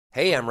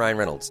Hey, I'm Ryan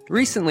Reynolds.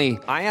 Recently,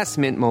 I asked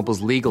Mint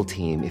Mobile's legal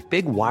team if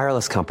big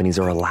wireless companies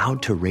are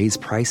allowed to raise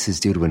prices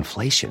due to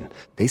inflation.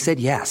 They said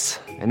yes.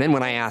 And then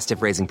when I asked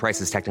if raising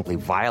prices technically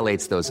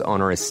violates those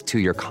onerous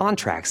two-year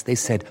contracts, they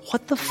said,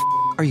 "What the f***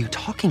 are you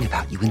talking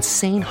about, you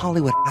insane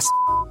Hollywood ass?"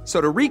 So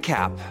to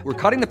recap, we're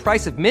cutting the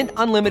price of Mint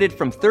Unlimited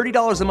from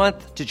 $30 a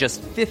month to just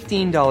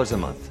 $15 a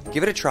month.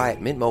 Give it a try at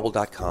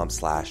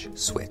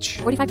mintmobile.com/switch.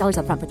 $45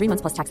 up front for 3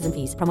 months plus taxes and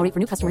fees. Promo rate for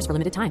new customers for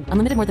limited time.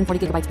 Unlimited more than 40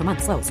 gigabytes per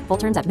month. Slows full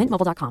terms at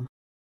mintmobile.com.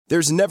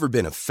 There's never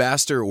been a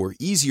faster or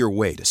easier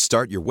way to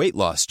start your weight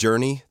loss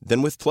journey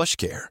than with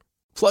PlushCare.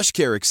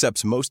 PlushCare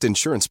accepts most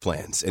insurance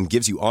plans and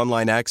gives you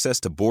online access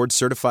to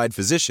board-certified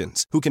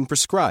physicians who can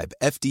prescribe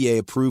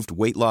FDA-approved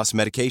weight loss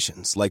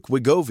medications like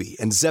Wegovy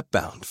and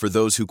Zepbound for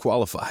those who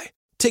qualify.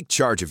 Take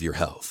charge of your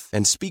health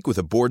and speak with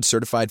a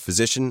board-certified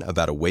physician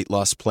about a weight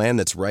loss plan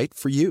that's right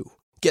for you.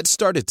 Get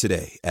started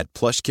today at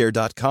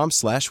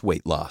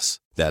plushcare.com/weight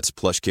loss. That's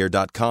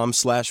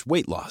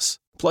plushcare.com/weight loss.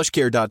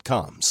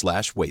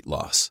 plushcare.com/weight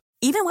loss.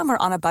 Even when we're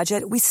on a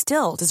budget, we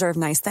still deserve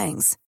nice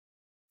things.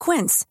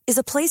 Quince is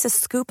a place to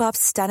scoop up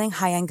stunning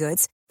high-end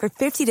goods for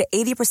 50 to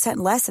 80%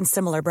 less than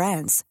similar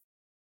brands.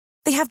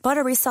 They have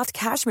buttery soft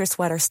cashmere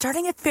sweaters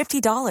starting at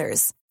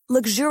 $50,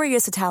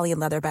 luxurious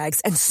Italian leather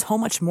bags, and so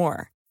much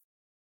more.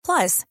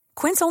 Plus,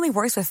 Quince only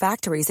works with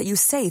factories that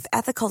use safe,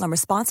 ethical, and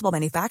responsible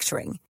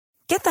manufacturing.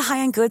 Get the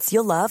high-end goods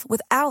you'll love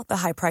without the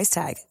high price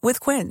tag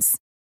with Quince.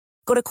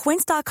 Go to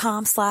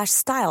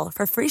quince.com/style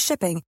for free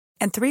shipping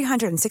and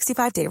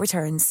 365-day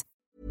returns.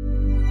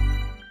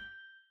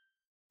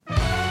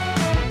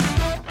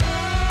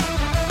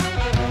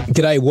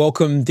 G'day,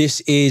 welcome.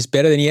 This is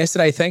Better Than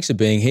Yesterday. Thanks for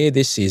being here.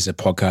 This is a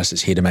podcast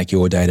that's here to make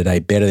your day-to-day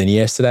better than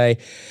yesterday.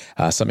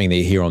 Something that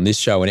you hear on this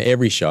show and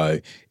every show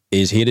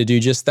is here to do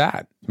just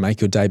that, make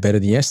your day better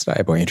than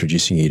yesterday by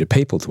introducing you to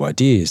people, to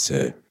ideas,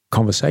 to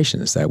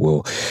conversations that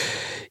will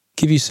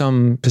give you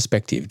some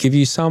perspective, give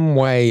you some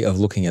way of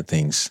looking at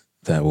things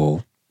that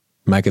will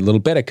make it a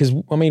little better. Because,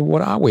 I mean,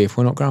 what are we if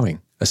we're not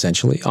growing,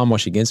 essentially? I'm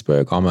Osher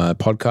Ginsberg. I'm a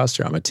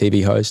podcaster. I'm a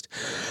TV host.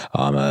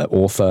 I'm an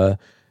author.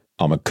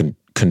 I'm a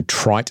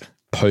contrite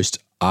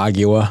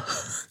post-arguer.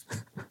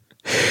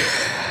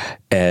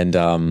 And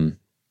I'm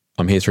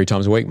here 3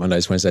 times a week,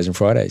 Mondays, Wednesdays, and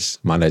Fridays.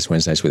 Mondays,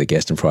 Wednesdays with a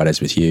guest, and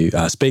Fridays with you.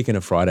 Speaking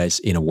of Fridays,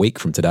 in a week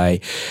from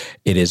today,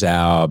 it is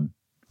our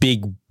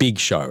big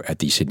show at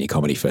the Sydney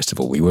Comedy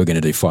Festival. We were going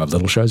to do 5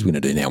 little shows. We're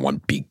going to do now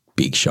one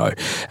big show.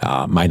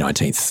 May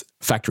 19th,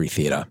 Factory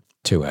Theatre,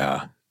 to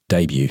our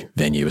debut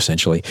venue,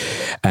 essentially.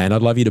 And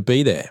I'd love you to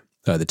be there.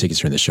 The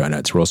tickets are in the show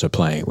notes. We're also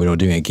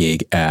doing a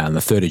gig on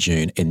the 3rd of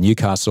June in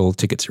Newcastle.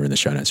 Tickets are in the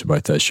show notes for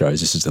both those shows.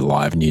 This is the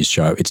live news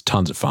show. It's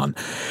tons of fun.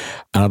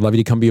 And I'd love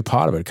you to come be a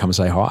part of it. Come and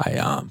say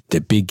hi.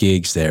 They're big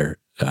gigs. They're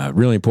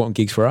really important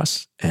gigs for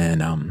us.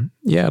 And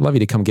I'd love you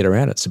to come get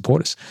around it,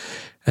 support us.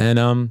 And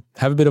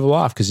have a bit of a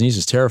laugh, because the news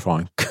is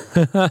terrifying.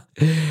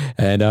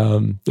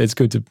 And it's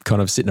good to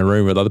kind of sit in a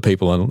room with other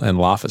people and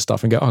laugh at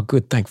stuff and go, oh,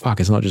 good, thank fuck,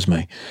 it's not just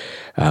me,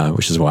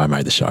 which is why I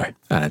made the show.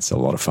 And it's a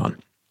lot of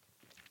fun.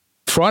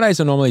 Fridays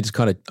are normally just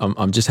kind of,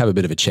 I'm just have a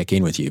bit of a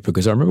check-in with you,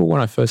 because I remember when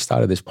I first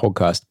started this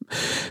podcast,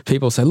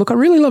 people say, look, I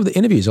really love the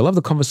interviews. I love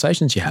the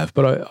conversations you have,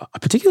 but I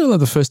particularly love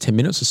the first 10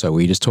 minutes or so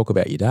where you just talk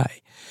about your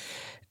day,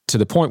 to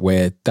the point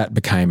where that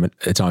became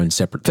its own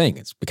separate thing.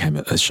 It became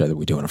a show that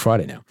we do on a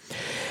Friday now.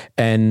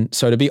 And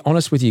so to be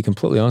honest with you,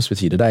 completely honest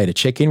with you today, to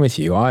check in with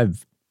you, I'm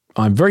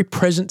very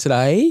present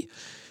today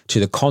to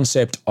the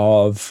concept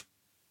of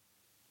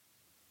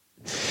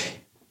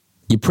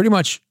you're pretty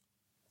much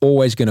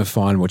always going to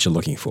find what you're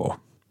looking for.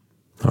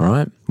 All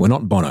right? We're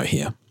not Bono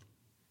here.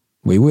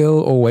 We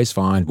will always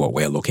find what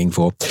we're looking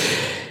for.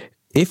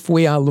 If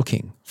we are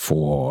looking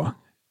for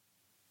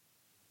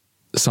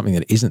something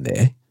that isn't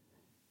there,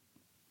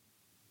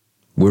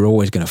 we're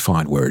always going to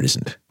find where it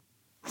isn't.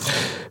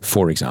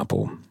 For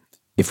example,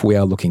 if we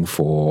are looking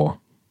for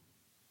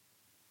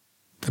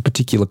a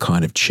particular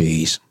kind of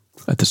cheese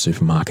at the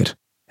supermarket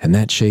and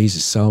that cheese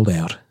is sold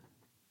out,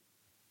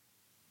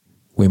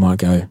 we might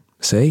go,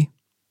 see,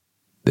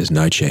 there's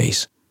no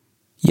cheese.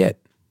 Yet,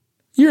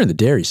 you're in the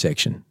dairy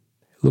section.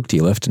 Look to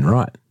your left and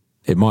right.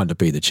 It might not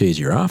be the cheese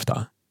you're after,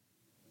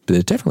 but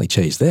there's definitely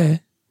cheese there.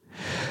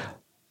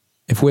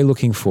 If we're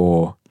looking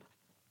for,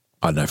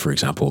 I don't know, for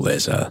example,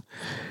 there's a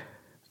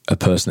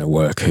person at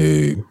work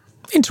who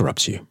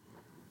interrupts you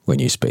when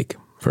you speak,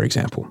 for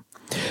example.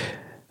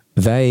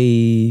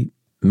 They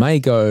may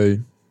go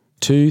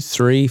 2,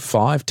 3,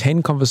 5,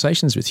 10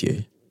 conversations with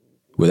you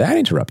without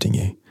interrupting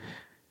you.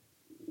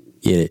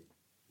 Yet,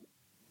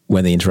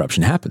 when the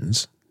interruption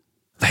happens,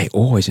 they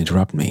always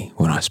interrupt me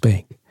when I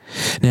speak.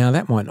 Now,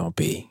 that might not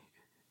be,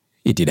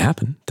 it did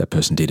happen, that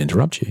person did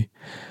interrupt you,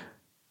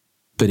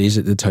 but is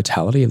it the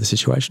totality of the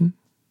situation?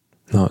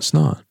 No, it's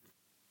not.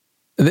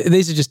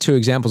 These are just 2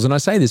 examples, and I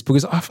say this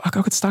because I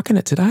got stuck in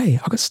it today.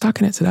 I got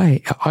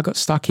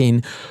stuck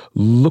in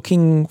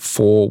looking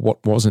for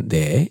what wasn't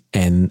there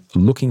and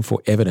looking for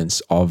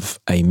evidence of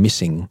a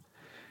missing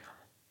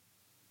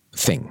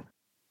thing.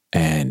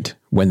 And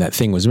when that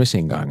thing was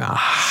missing, going,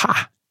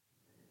 aha,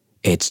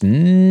 It's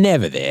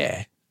never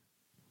there.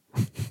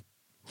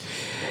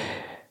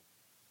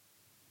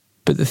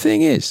 But the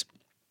thing is,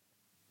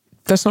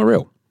 that's not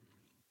real.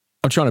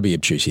 I'm trying to be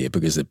obtuse here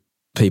because the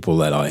people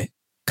that I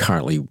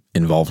currently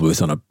involved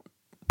with on a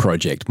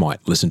project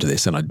might listen to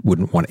this, and I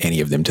wouldn't want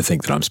any of them to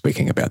think that I'm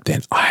speaking about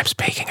them. I am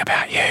speaking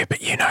about you,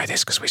 but you know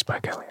this because we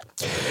spoke earlier.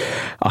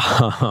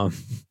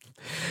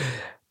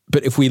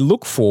 But if we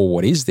look for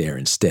what is there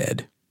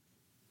instead,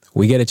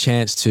 we get a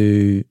chance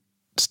to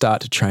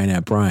start to train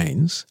our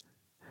brains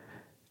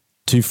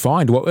to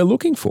find what we're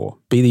looking for.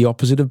 Be the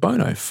opposite of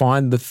Bono.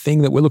 Find the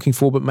thing that we're looking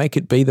for, but make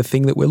it be the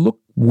thing that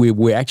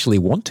we're actually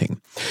wanting.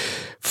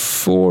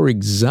 For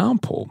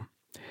example,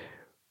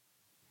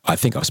 I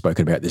think I've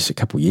spoken about this a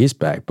couple of years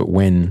back, but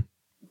when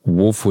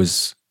Wolf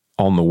was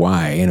on the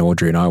way and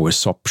Audrey and I were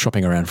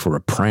shopping around for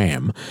a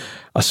pram,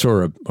 I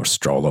saw a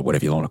stroller,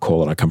 whatever you want to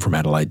call it. I come from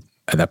Adelaide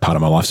at that part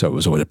of my life, so it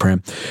was always a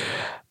pram.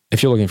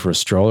 If you're looking for a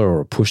stroller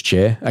or a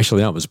pushchair,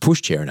 actually no, it was a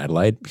pushchair in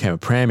Adelaide, became a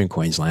pram in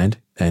Queensland,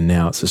 and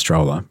now it's a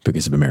stroller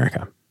because of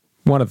America.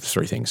 One of the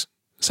three things,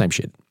 same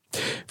shit.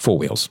 4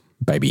 wheels,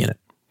 baby in it.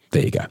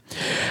 There you go.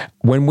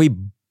 When we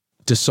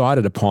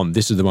decided upon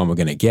this is the one we're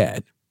going to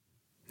get,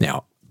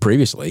 now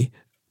previously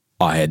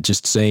I had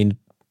just seen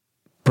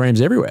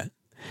prams everywhere,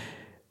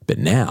 but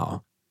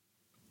now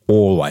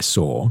all I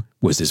saw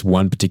was this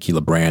one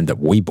particular brand that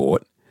we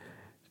bought,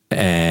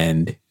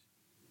 and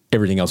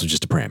everything else was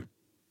just a pram.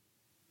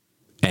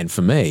 And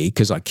for me,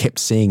 because I kept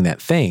seeing that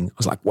thing, I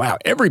was like, wow,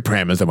 every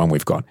pram is the one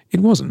we've got.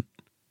 It wasn't.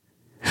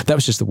 That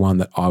was just the one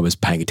that I was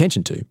paying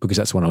attention to because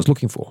that's the one I was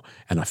looking for.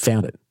 And I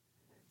found it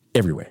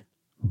everywhere.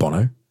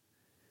 Bono.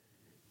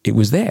 It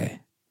was there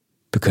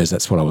because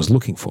that's what I was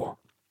looking for.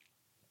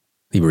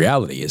 The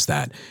reality is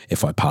that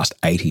if I passed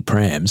 80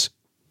 prams,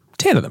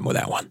 10 of them were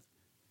that one.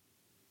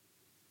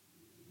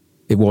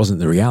 It wasn't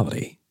the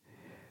reality.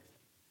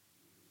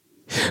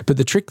 But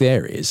the trick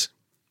there is,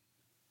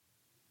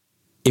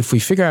 if we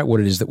figure out what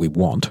it is that we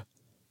want,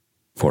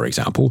 for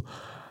example,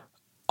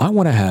 I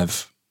want to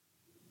have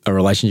a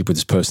relationship with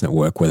this person at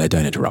work where they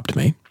don't interrupt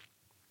me.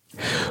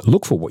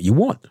 Look for what you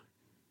want.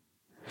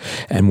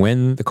 And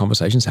when the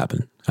conversations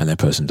happen and that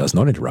person does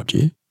not interrupt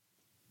you,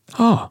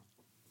 there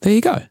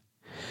you go.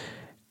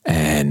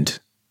 And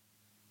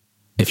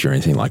if you're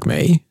anything like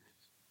me,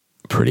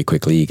 pretty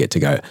quickly you get to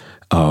go,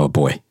 oh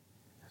boy,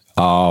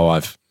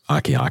 I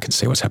can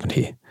see what's happened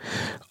here.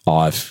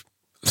 I've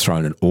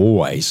thrown an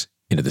always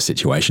into the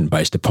situation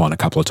based upon a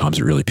couple of times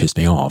it really pissed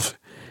me off.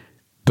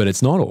 But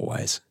it's not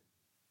always.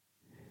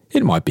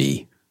 It might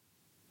be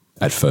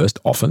at first,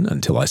 often,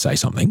 until I say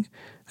something,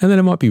 and then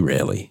it might be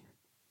rarely.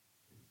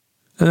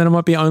 And then it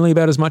might be only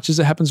about as much as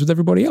it happens with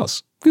everybody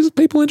else. Because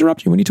people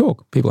interrupt you when you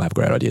talk. People have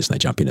great ideas and they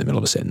jump in the middle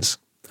of a sentence.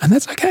 And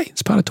that's okay.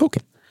 It's part of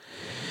talking.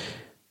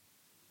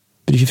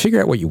 But if you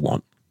figure out what you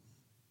want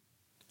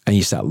and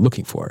you start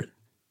looking for it,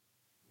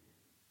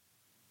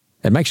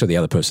 and make sure the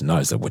other person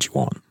knows that what you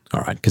want,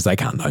 all right? Because they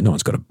can't know. No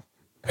one's got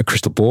a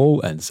crystal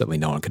ball, and certainly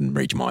no one can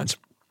read your minds.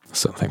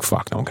 So thank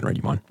fuck no one can read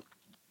your mind.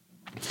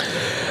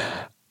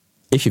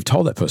 If you've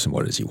told that person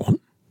what it is you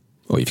want,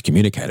 or you've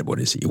communicated what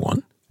it is that you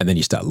want, and then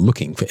you start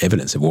looking for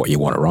evidence of what you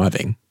want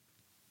arriving,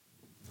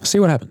 see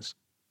what happens.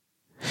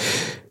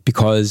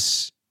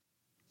 Because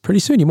pretty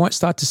soon you might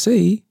start to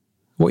see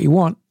what you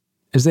want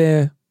is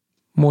there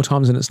more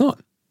times than it's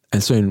not.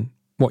 And soon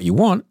what you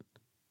want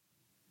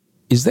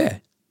is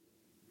there.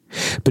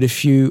 But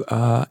if you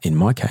are, in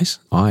my case,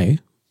 I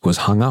was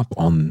hung up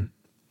on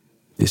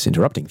this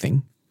interrupting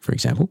thing, for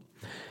example,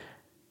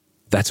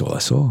 that's all I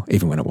saw,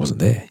 even when it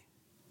wasn't there.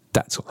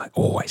 That's all I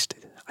always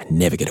did. I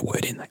never get a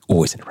word in. They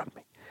always interrupt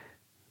me.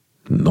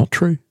 Not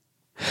true.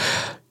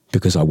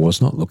 Because I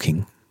was not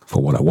looking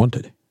for what I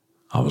wanted.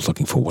 I was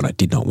looking for what I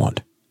did not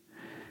want.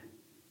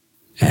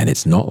 And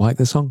it's not like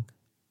the song.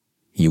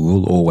 You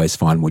will always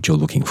find what you're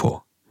looking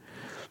for.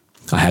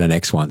 I had an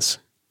ex once,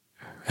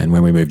 and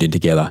when we moved in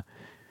together,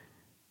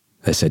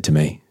 they said to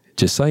me,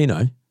 just so you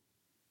know,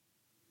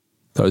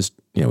 it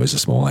was a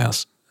small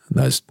house.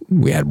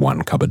 We had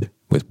one cupboard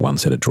with one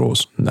set of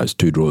drawers, and those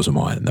 2 drawers are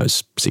mine, and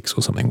those 6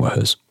 or something were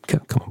hers.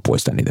 Come on,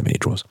 boys, don't need that many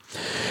drawers.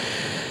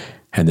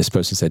 And this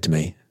person said to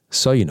me,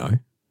 so you know,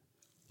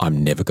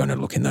 I'm never going to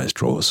look in those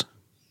drawers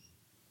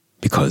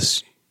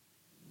because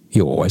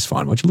you'll always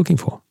find what you're looking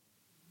for.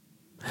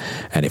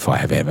 And if I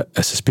have ever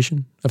a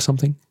suspicion of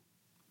something,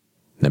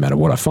 no matter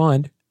what I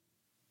find,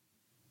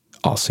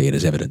 I'll see it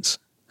as evidence.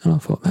 And I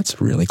thought,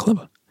 that's really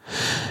clever.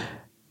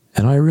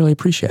 And I really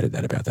appreciated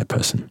that about that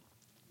person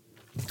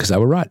because they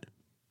were right.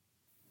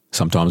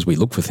 Sometimes we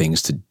look for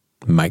things to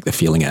make the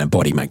feeling in our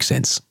body make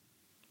sense.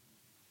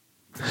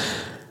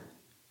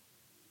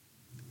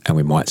 And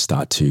we might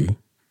start to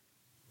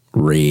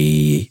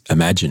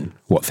reimagine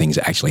what things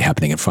are actually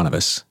happening in front of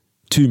us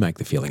to make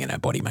the feeling in our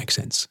body make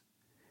sense.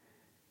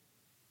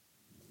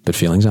 But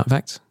feelings aren't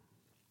facts.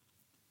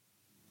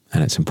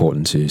 And it's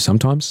important to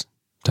sometimes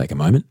take a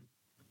moment,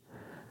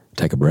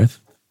 take a breath.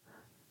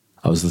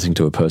 I was listening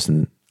to a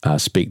person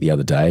speak the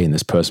other day, and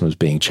this person was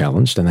being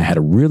challenged, and they had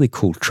a really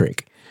cool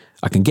trick.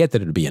 I can get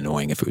that it'd be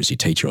annoying if it was your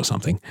teacher or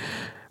something,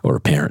 or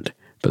a parent,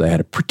 but they had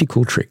a pretty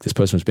cool trick. This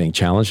person was being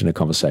challenged in a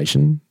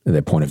conversation.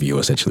 Their point of view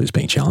essentially was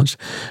being challenged,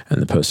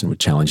 and the person was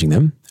challenging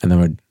them, and they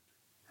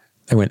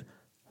went,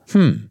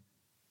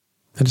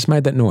 I just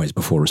made that noise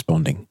before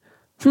responding.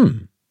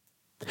 And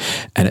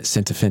it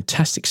sent a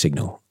fantastic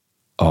signal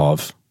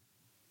of,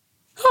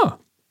 oh,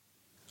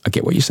 I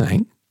get what you're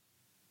saying.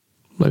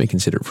 Let me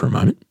consider it for a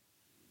moment.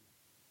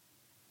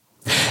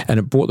 And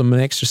it brought them an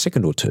extra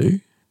second or two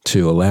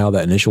to allow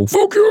that initial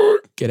fuck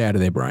you get out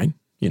of their brain,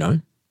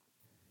 and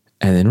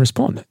then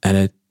respond. And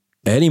at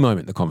any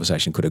moment, the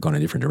conversation could have gone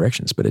in different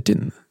directions, but it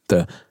didn't.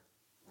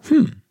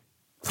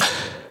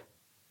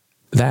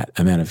 That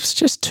amount of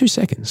just 2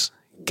 seconds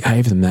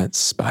gave them that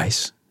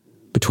space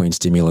between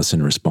stimulus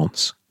and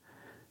response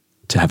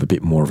to have a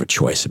bit more of a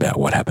choice about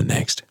what happened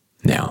next.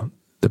 Now,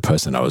 the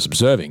person I was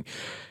observing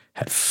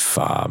had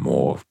far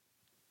more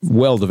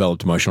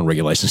well-developed emotional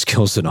regulation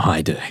skills than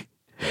I do.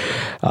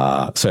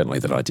 Certainly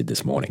that I did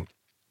this morning.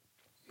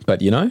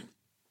 But,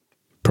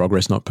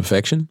 progress, not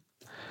perfection.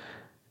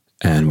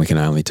 And we can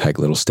only take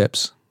little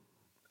steps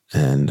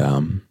and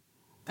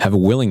have a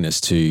willingness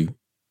to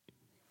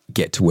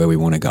get to where we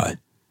want to go.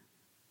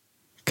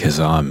 Because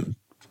I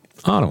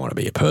don't want to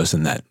be a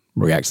person that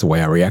reacts the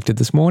way I reacted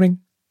this morning.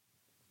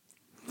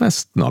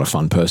 That's not a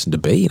fun person to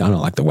be. I don't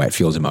like the way it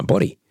feels in my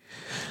body.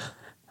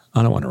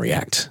 I don't want to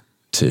react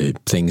to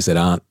things that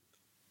aren't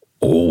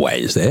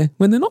always there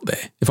when they're not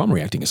there. If I'm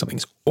reacting to something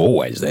that's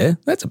always there,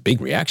 that's a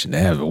big reaction to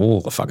have all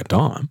the fucking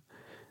time.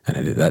 And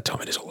at that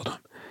time, it is all the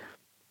time.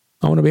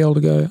 I want to be able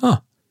to go,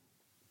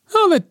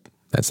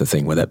 that's the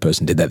thing where that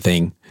person did that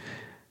thing.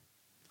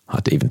 I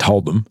even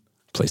told them,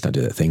 please don't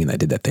do that thing, and they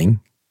did that thing.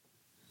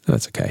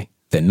 That's okay.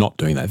 They're not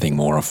doing that thing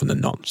more often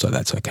than not, so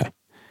that's okay.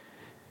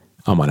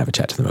 I might have a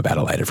chat to them about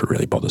it later if it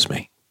really bothers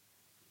me.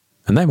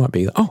 And they might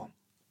be, oh,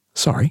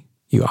 sorry,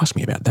 you asked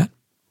me about that.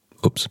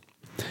 Oops.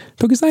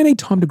 Because they need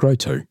time to grow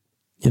too,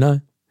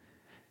 I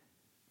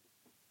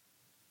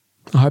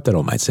hope that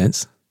all made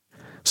sense.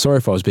 Sorry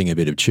if I was being a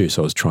bit obtuse.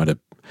 I was trying to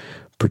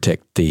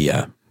protect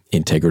the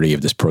integrity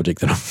of this project,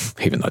 that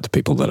even though the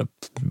people that are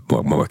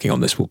working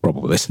on this will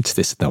probably listen to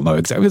this, they'll know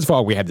exactly. That's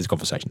why we had this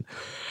conversation.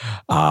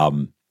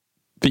 But,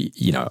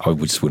 I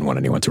just wouldn't want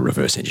anyone to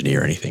reverse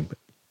engineer anything. But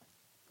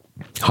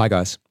hi,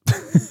 guys.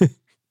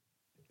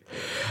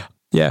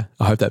 Yeah,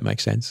 I hope that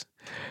makes sense.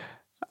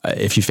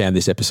 If you found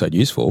this episode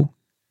useful,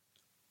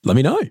 let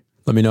me know.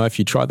 Let me know if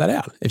you tried that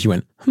out. If you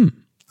went,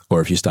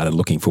 or if you started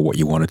looking for what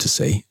you wanted to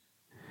see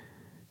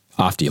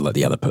after you let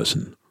the other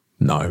person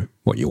know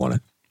what you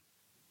wanted,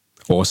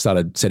 or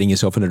started setting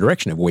yourself in a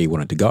direction of where you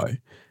wanted to go.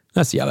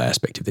 That's the other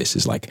aspect of this,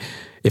 is like,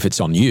 if it's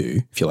on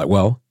you, if you're like,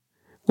 well,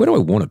 where do I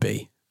want to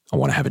be? I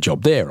want to have a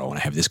job there, or I want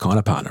to have this kind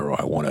of partner,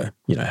 or I want to,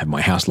 have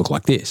my house look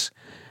like this.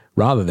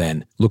 Rather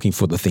than looking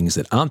for the things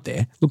that aren't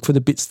there, look for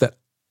the bits that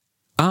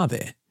are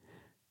there.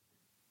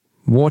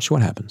 Watch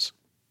what happens.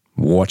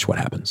 Watch what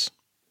happens.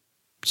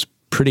 It's a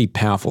pretty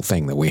powerful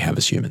thing that we have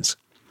as humans,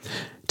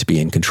 to be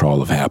in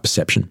control of our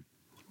perception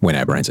when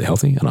our brains are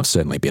healthy. And I've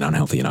certainly been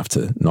unhealthy enough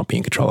to not be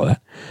in control of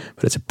that.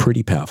 But it's a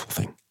pretty powerful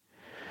thing.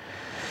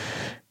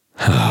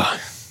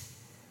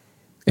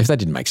 If that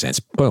didn't make sense,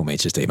 by all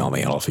means, just email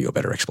me and I'll offer you a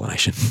better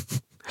explanation.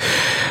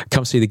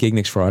 Come see the gig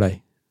next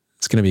Friday.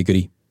 It's going to be a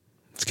goodie.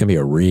 It's going to be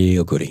a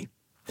real goodie.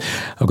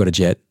 I've got a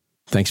jet.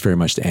 Thanks very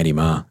much to Andy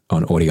Marr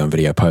on audio and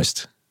video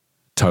post,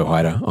 Toe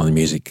Hider on the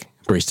music,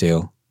 Bruce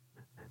Steele,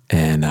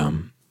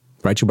 and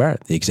Rachel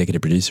Barrett, the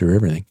executive producer of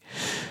everything.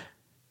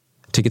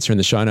 Tickets are in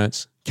the show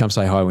notes. Come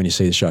say hi when you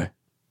see the show.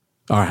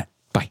 All right,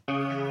 bye.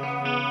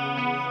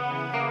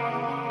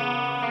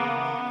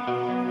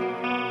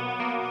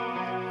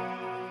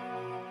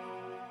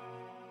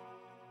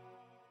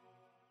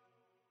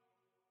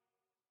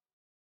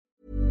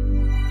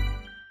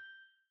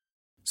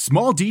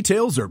 Small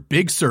details are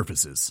big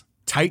surfaces.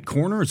 Tight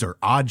corners are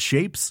odd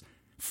shapes.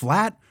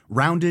 Flat,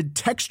 rounded,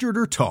 textured,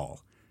 or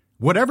tall.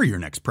 Whatever your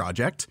next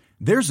project,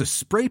 there's a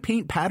spray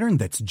paint pattern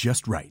that's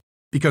just right.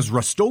 Because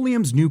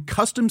Rust-Oleum's new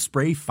Custom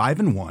Spray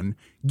 5-in-1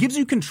 gives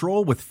you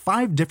control with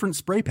 5 different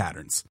spray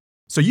patterns.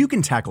 So you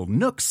can tackle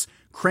nooks,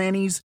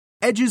 crannies,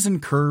 edges,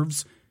 and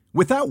curves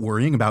without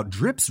worrying about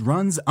drips,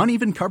 runs,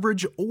 uneven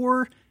coverage,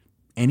 or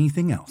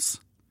anything else.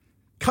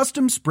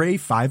 Custom Spray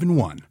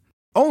 5-in-1.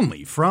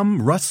 Only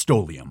from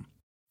Rust-Oleum.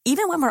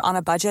 Even when we're on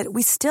a budget,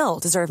 we still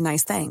deserve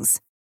nice things.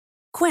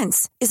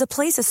 Quince is a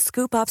place to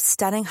scoop up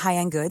stunning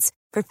high-end goods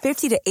for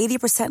 50 to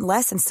 80%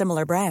 less than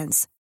similar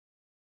brands.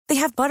 They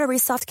have buttery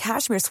soft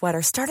cashmere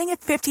sweaters starting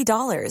at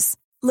 $50,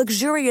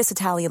 luxurious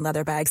Italian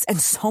leather bags, and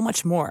so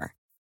much more.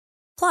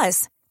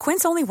 Plus,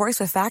 Quince only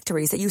works with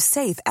factories that use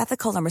safe,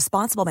 ethical, and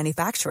responsible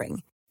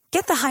manufacturing.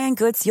 Get the high-end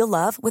goods you'll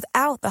love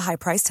without the high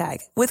price tag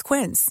with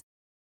Quince.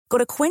 Go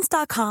to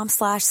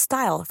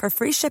quince.com/style for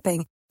free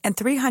shipping and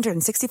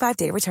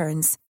 365-day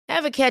returns.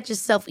 Ever catch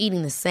yourself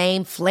eating the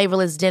same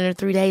flavorless dinner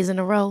 3 days in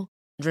a row?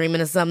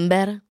 Dreaming of something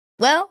better?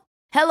 Well,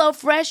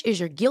 HelloFresh is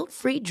your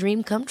guilt-free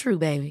dream come true,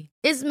 baby.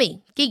 It's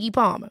me, Keke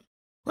Palmer.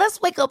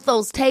 Let's wake up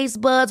those taste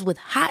buds with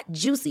hot,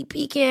 juicy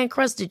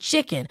pecan-crusted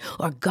chicken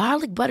or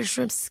garlic butter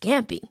shrimp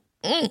scampi.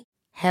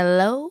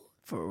 Hello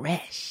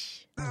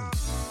Fresh.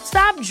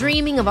 Stop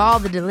dreaming of all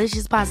the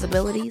delicious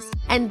possibilities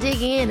and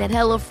dig in at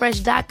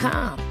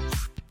HelloFresh.com.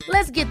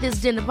 Let's get this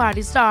dinner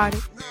party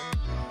started.